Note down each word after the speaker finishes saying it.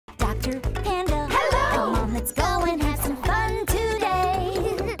Dr. Panda. Hello! Come on, let's go and have some fun today.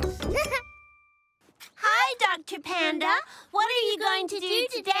 Hi, Dr. Panda. What are you going to do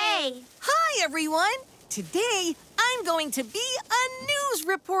today? Hi, everyone. Today, I'm going to be a news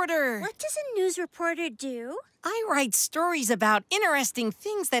reporter. What does a news reporter do? I write stories about interesting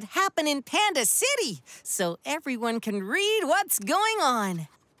things that happen in Panda City, so everyone can read what's going on.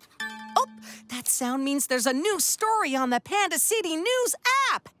 Oh, that sound means there's a new story on the Panda City News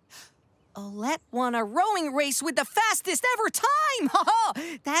app. Olette won a rowing race with the fastest ever time.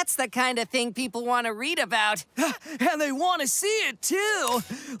 That's the kind of thing people want to read about. And they want to see it, too.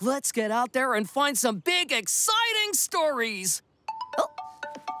 Let's get out there and find some big, exciting stories. Oh.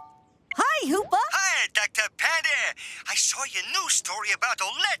 Hi, Hoopa. Hi, Dr. Panda. I saw your news story about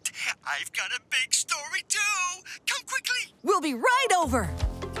Olette. I've got a big story, too. Come quickly. We'll be right over.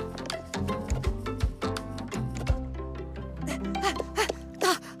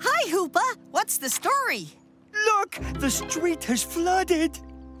 Hi, Hoopa. What's the story? Look, the street has flooded.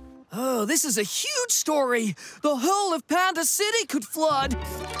 Oh, this is a huge story. The whole of Panda City could flood.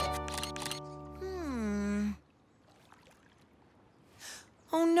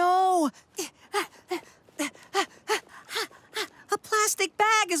 Oh, no. A plastic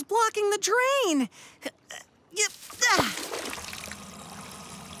bag is blocking the drain.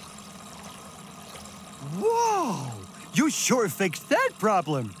 Whoa! You sure fixed that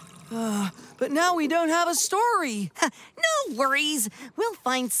problem. But now we don't have a story. No worries. We'll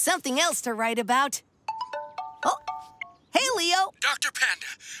find something else to write about. Oh, hey, Leo. Dr. Panda,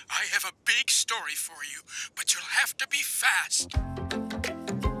 I have a big story for you, but you'll have to be fast.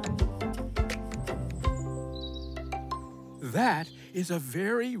 That is a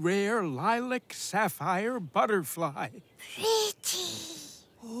very rare lilac sapphire butterfly. Pretty.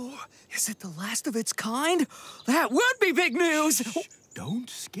 Oh, is it the last of its kind? That would be big news. Shh, don't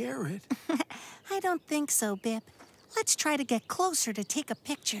scare it. I don't think so, Bip. Let's try to get closer to take a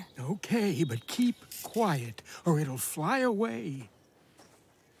picture. Okay, but keep quiet or it'll fly away.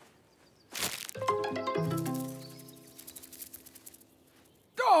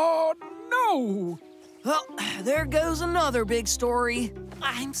 Oh, no! Well, there goes another big story.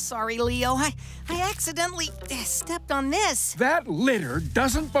 I'm sorry, Leo. I accidentally stepped on this. That litter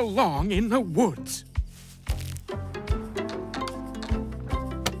doesn't belong in the woods.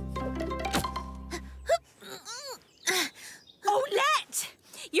 Olette!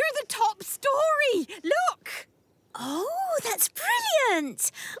 You're the top story! Look! Oh, that's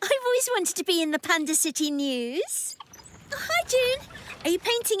brilliant! I've always wanted to be in the Panda City News. Hi, June. Are you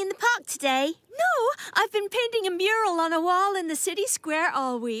painting in the park today? No, I've been painting a mural on a wall in the city square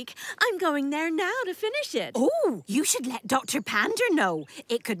all week. I'm going there now to finish it. Oh, you should let Dr. Panda know.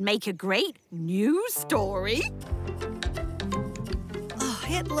 It could make a great news story. Oh,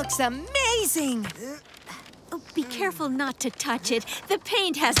 it looks amazing. Oh, be careful not to touch it. The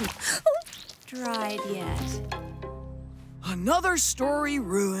paint hasn't dried yet. Another story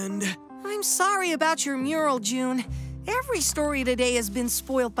ruined. I'm sorry about your mural, June. Every story today has been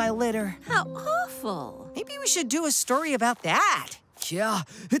spoiled by litter. How awful. Maybe we should do a story about that. Yeah,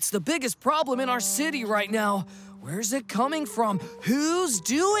 it's the biggest problem in our city right now. Where's it coming from? Who's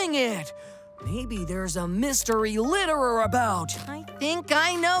doing it? Maybe there's a mystery litterer about. I think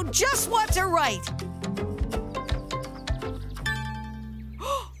I know just what to write.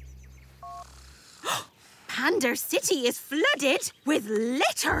 Panda City is flooded with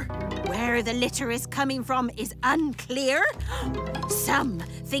litter. Where the litter is coming from is unclear. Some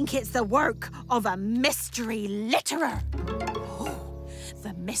think it's the work of a mystery litterer. Oh,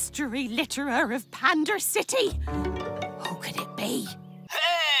 the mystery litterer of Panda City. Who could it be?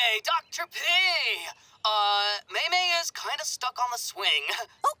 Hey, Dr. P! Maymay is kind of stuck on the swing.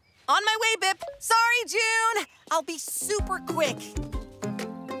 Oh, on my way, Bip. Sorry, June. I'll be super quick.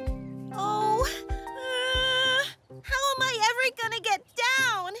 Oh, how am I ever gonna get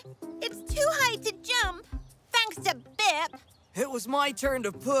down? It's too high to jump, thanks to Bip. It was my turn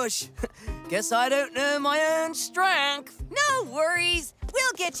to push. Guess I don't know my own strength. No worries.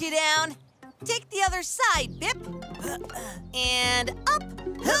 We'll get you down. Take the other side, Bip. And up.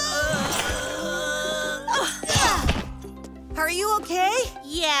 Are you okay?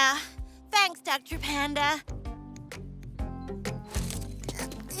 Yeah, thanks, Dr. Panda.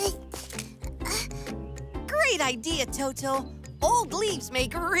 Great idea, Toto. Old leaves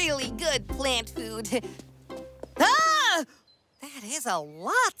make really good plant food. Ah! That is a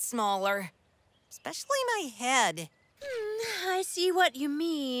lot smaller. Especially my head. I see what you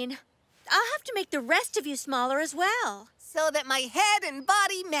mean. I'll have to make the rest of you smaller as well. So that my head and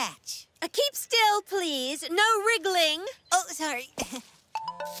body match. Keep still, please. No wriggling. Oh, sorry.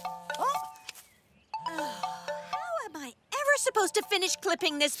 Oh, supposed to finish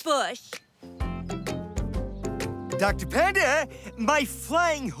clipping this bush? Dr. Panda, my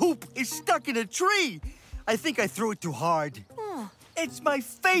flying hoop is stuck in a tree. I think I threw it too hard. It's my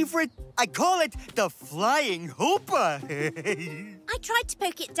favorite. I call it the flying hooper. I tried to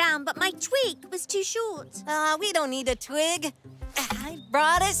poke it down, but my twig was too short. We don't need a twig. I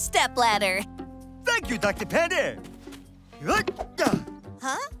brought a stepladder. Thank you, Dr. Panda.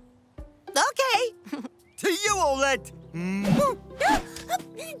 Huh? Okay. To you, Olette.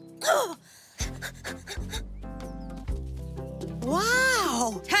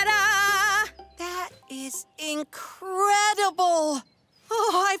 Wow! Ta-da! That is incredible!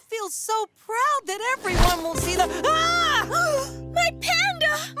 Oh, I feel so proud that everyone will see the... Ah! My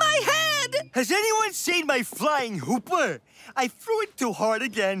panda! My head! Has anyone seen my flying hooper? I threw it too hard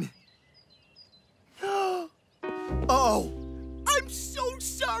again. Oh, I'm so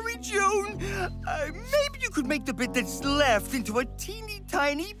sorry, June. Maybe you could make the bit that's left into a teeny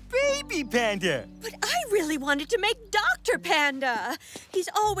tiny baby panda. But I really wanted to make Dr. Panda. He's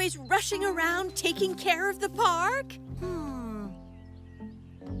always rushing around taking care of the park.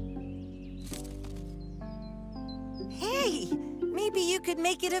 Hey, maybe you could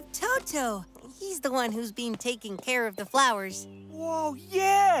make it of Toto. He's the one who's been taking care of the flowers. Whoa,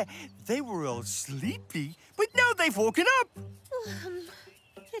 yeah. They were all sleepy, but now they've woken up.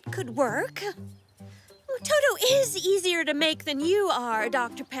 It could work. Well, Toto is easier to make than you are,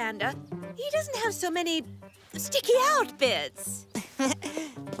 Dr. Panda. He doesn't have so many sticky out bits.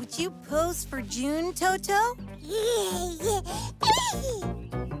 Would you pose for June, Toto?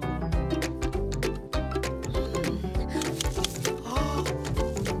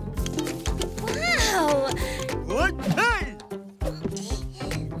 Wow! What? Hey!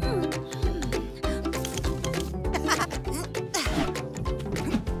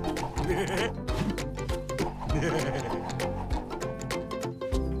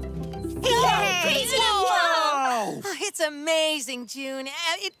 Wow! It's amazing, June.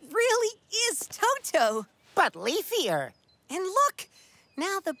 It really is Toto. But leafier. And look,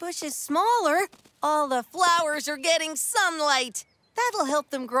 now the bush is smaller. All the flowers are getting sunlight. That'll help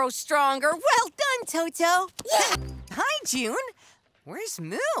them grow stronger. Well done, Toto. Yeah. Hi, June. Where's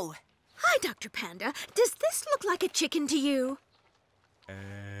Moo? Hi, Dr. Panda. Does this look like a chicken to you?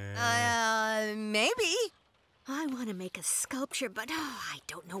 Maybe. I want to make a sculpture, but I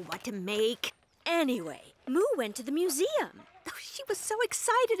don't know what to make. Anyway, Moo went to the museum. She was so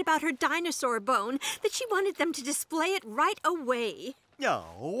excited about her dinosaur bone that she wanted them to display it right away.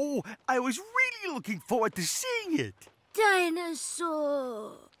 No, I was really looking forward to seeing it.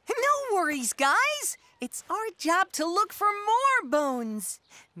 Dinosaur. No worries, guys. It's our job to look for more bones.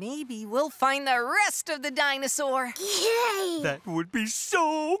 Maybe we'll find the rest of the dinosaur. Yay! That would be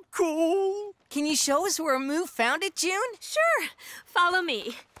so cool. Can you show us where Moo found it, June? Sure. Follow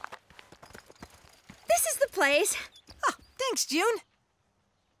me. This is the place. Oh, thanks, June.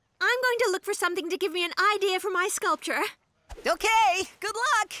 I'm going to look for something to give me an idea for my sculpture. Okay, good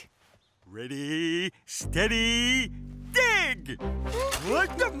luck. Ready, steady, dig!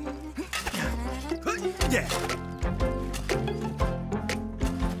 What the? Yeah.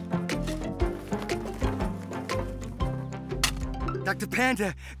 Dr.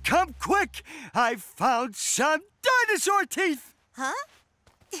 Panda, come quick! I've found some dinosaur teeth! Huh?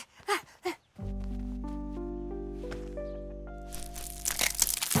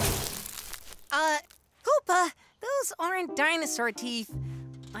 Hoopa, those aren't dinosaur teeth.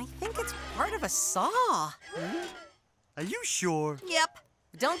 I think it's part of a saw. Are you sure? Yep.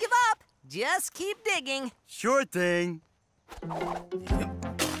 Don't give up. Just keep digging. Sure thing.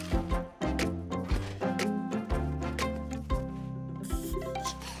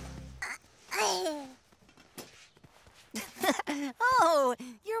 Oh,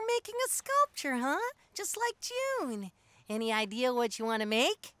 you're making a sculpture, huh? Just like June. Any idea what you want to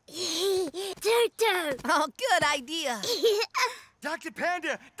make? Toto. Oh, good idea. Dr.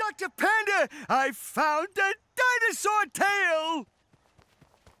 Panda! Dr. Panda! I found a dinosaur tail!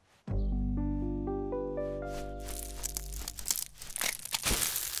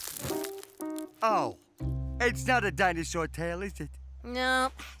 Oh, it's not a dinosaur tail, is it?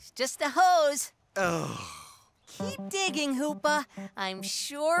 No, it's just a hose. Oh. Keep digging, Hoopa. I'm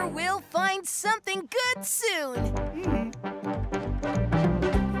sure we'll find something good soon.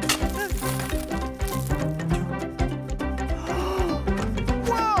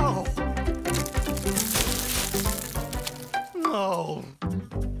 Whoa! Oh.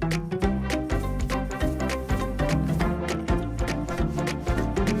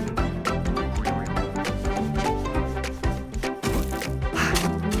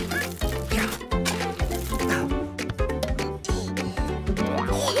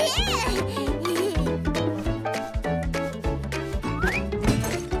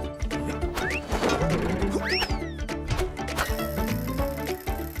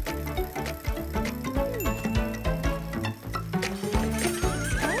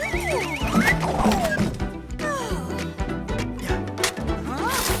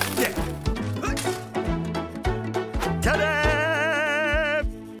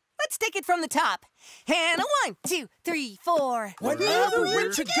 take it from the top. And a 1, 2, 3, 4. Whenever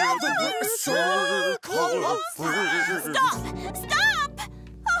we're together, we're a circle of friends. Stop!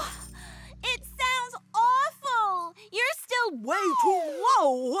 Oh, it sounds awful. You're still way too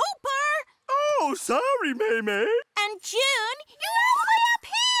low, Hooper. Oh, sorry, May-May. And June, you're all the way up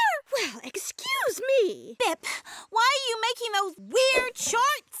here. Well, excuse me. Bip, why are you making those weird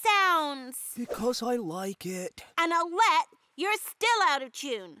short sounds? Because I like it. And Olette, you're still out of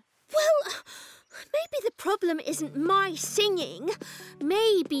tune. Well, maybe the problem isn't my singing.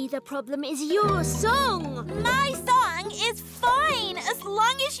 Maybe the problem is your song. My song is fine as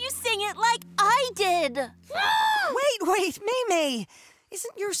long as you sing it like I did. Wait, May-May.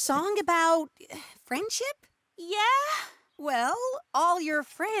 Isn't your song about friendship? Yeah? Well, all your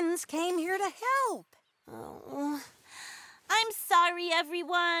friends came here to help. Oh. I'm sorry,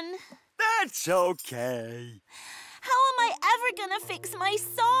 everyone. That's okay. How am I ever gonna fix my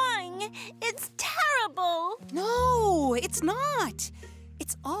song? It's terrible. No, it's not.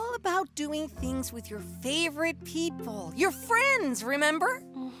 It's all about doing things with your favorite people. Your friends, remember?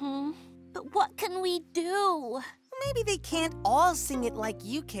 Mm-hmm. But what can we do? Maybe they can't all sing it like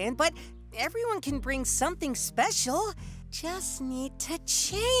you can, but everyone can bring something special. Just need to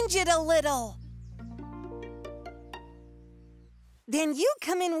change it a little. Then you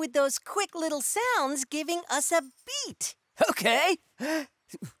come in with those quick little sounds giving us a beat. Okay.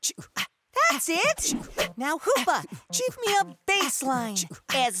 That's it. Now, Hoopa, give me a bass line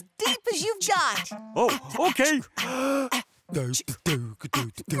as deep as you've got. Oh, okay. Great.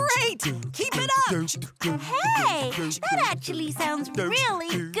 Keep it up. Hey, that actually sounds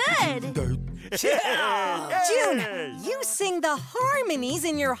really good. June, you sing the harmonies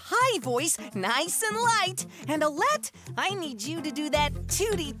in your high voice nice and light. And Olette, I need you to do that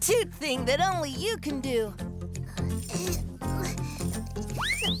tooty-toot thing that only you can do.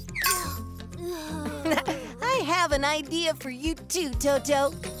 I have an idea for you too,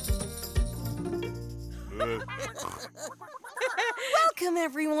 Toto. Welcome,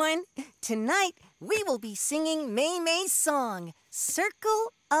 everyone. Tonight, we will be singing May-May's song,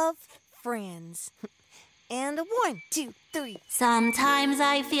 Circle of Friends. And a 1, 2, 3. Sometimes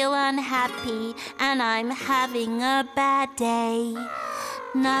I feel unhappy and I'm having a bad day.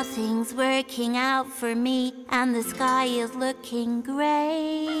 Nothing's working out for me and the sky is looking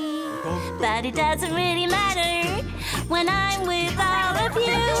gray. But it doesn't really matter when I'm with all of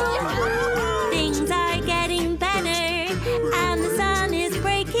you. Things are getting better and the sun is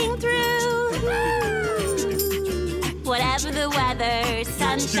breaking through. Whatever the weather,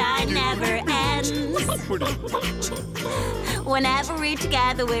 sunshine never ends. Whenever we're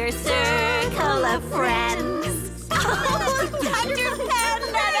together, we're a circle of friends. Oh, Dr.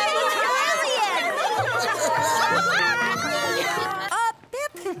 Panda, that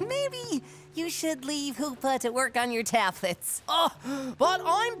Bip, maybe you should leave Hoopa to work on your tablets. Oh, but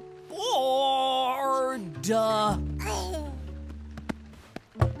I'm bored.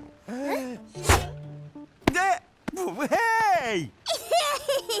 Hey!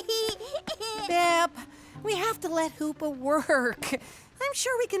 Bip, we have to let Hoopa work. I'm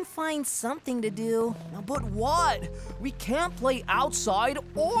sure we can find something to do. But what? We can't play outside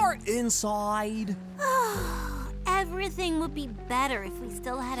or inside. Everything would be better if we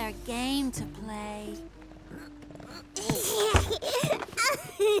still had our game to play.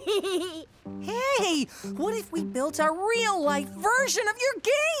 Hey, what if we built a real-life version of your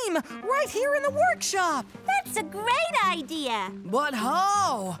game right here in the workshop? That's a great idea. But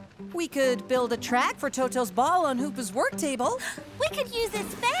how? We could build a track for Toto's ball on Hoopa's work table. We could use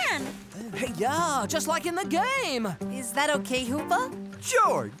this fan. Hey, yeah, just like in the game. Is that okay, Hoopa?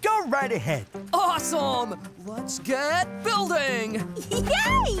 Sure, go right ahead. Awesome! Let's get building!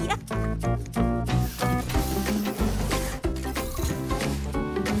 Yay!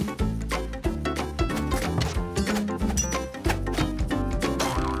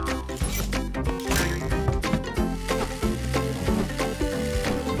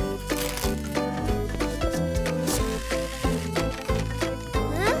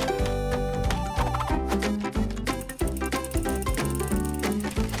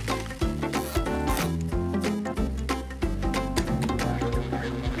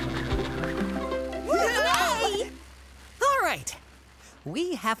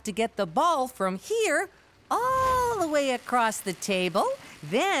 We have to get the ball from here all the way across the table,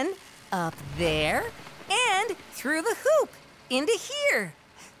 then up there, and through the hoop into here,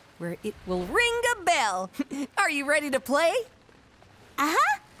 where it will ring a bell. Are you ready to play?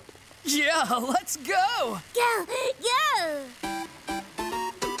 Uh-huh. Yeah, let's go! Go, go!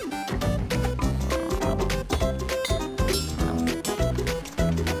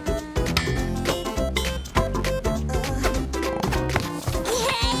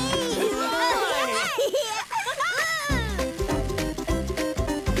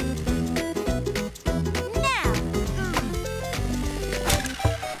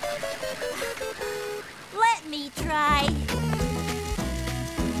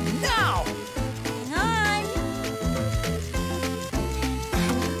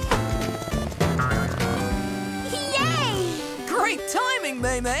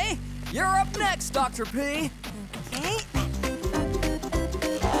 May. You're up next, Dr. P. Okay.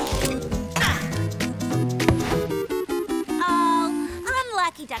 Oh,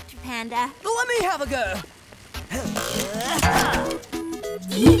 unlucky, Dr. Panda. Let me have a go.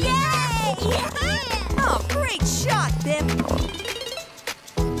 Yay! Oh, great shot, Bip.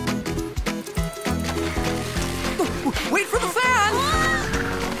 Wait for the fan!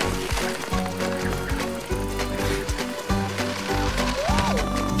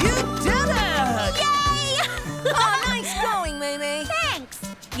 You did it! Yay! Oh, nice going, May. Thanks.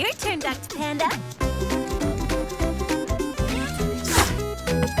 Your turn, Dr. Panda.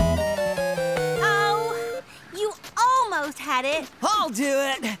 Oh, you almost had it. I'll do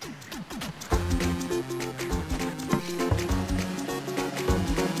it.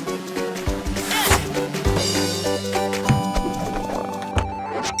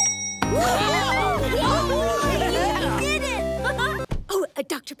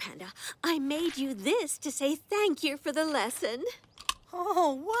 Dr. Panda, I made you this to say thank you for the lesson.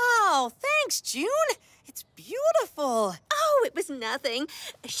 Oh, wow. Thanks, June. It's beautiful. Oh, it was nothing.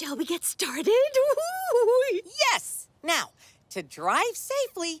 Shall we get started? Yes. Now, to drive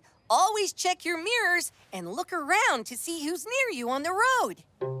safely, always check your mirrors and look around to see who's near you on the road.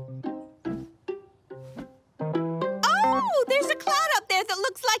 Oh, there's a cloud up there that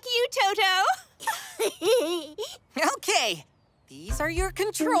looks like you, Toto. Okay. These are your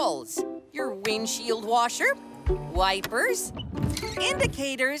controls. Your windshield washer, wipers,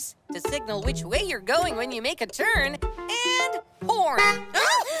 indicators to signal which way you're going when you make a turn, and horn.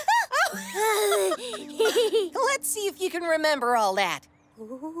 Let's see if you can remember all that.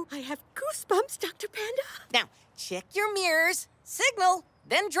 Oh, I have goosebumps, Dr. Panda. Now, check your mirrors, signal,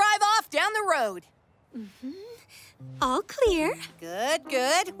 then drive off down the road. All clear. Good,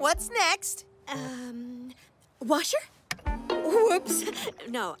 good. What's next? Washer? Whoops.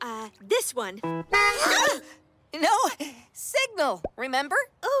 No, this one. No, signal, remember?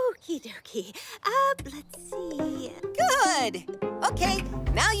 Okie dokie. Let's see. Good. Okay,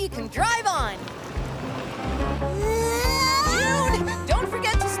 now you can drive on. June, don't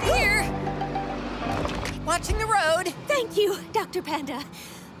forget to steer. Keep watching the road. Thank you, Dr. Panda.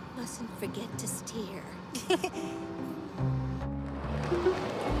 Mustn't forget to steer.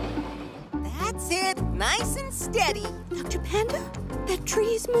 That's it. Nice and steady. Dr. Panda, that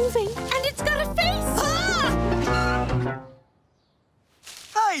tree is moving, and it's got a face! Ah!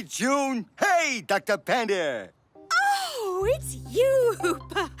 Hi, June. Hey, Dr. Panda. Oh, it's you!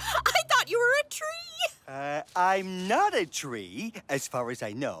 I thought you were a tree! I'm not a tree, as far as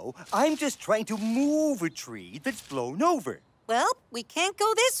I know. I'm just trying to move a tree that's blown over. Well, we can't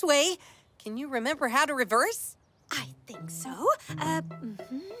go this way. Can you remember how to reverse? I think so. Oh,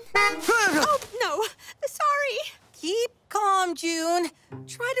 no. Sorry. Keep calm, June.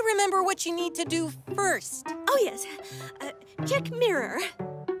 Try to remember what you need to do first. Oh, yes. Check mirror.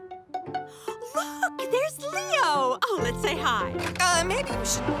 Look, there's Leo. Oh, let's say hi. Maybe you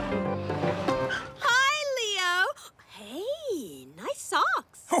should... Hi, Leo. Hey, nice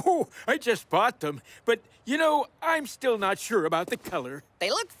socks. Oh, I just bought them. But, you know, I'm still not sure about the color. They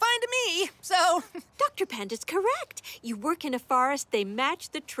look fine to me, so... Dr. Panda's correct. You work in a forest, they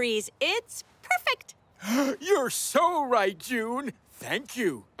match the trees. It's perfect. You're so right, June. Thank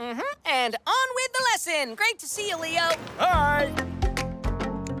you. And on with the lesson. Great to see you, Leo. Hi.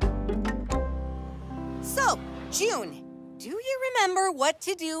 So, June, do you remember what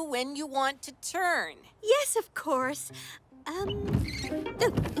to do when you want to turn? Yes, of course.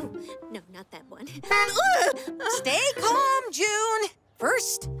 No, not that one. Stay calm, June.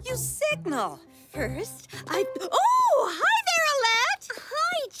 First, you signal. First, Oh, hi there, Olette.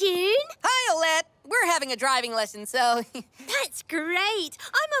 Hi, June. Hi, Olette. We're having a driving lesson, so... That's great.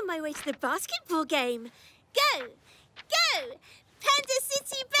 I'm on my way to the basketball game. Go, go, Panda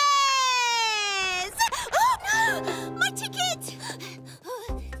City Bears! Oh, no, my ticket!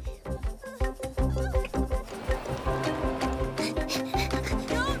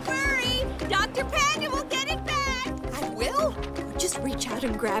 Don't worry, Dr. Panda will get it back. I will? Just reach out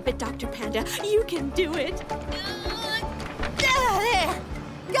and grab it, Dr. Panda. You can do it. There!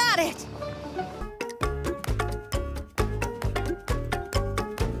 Got it!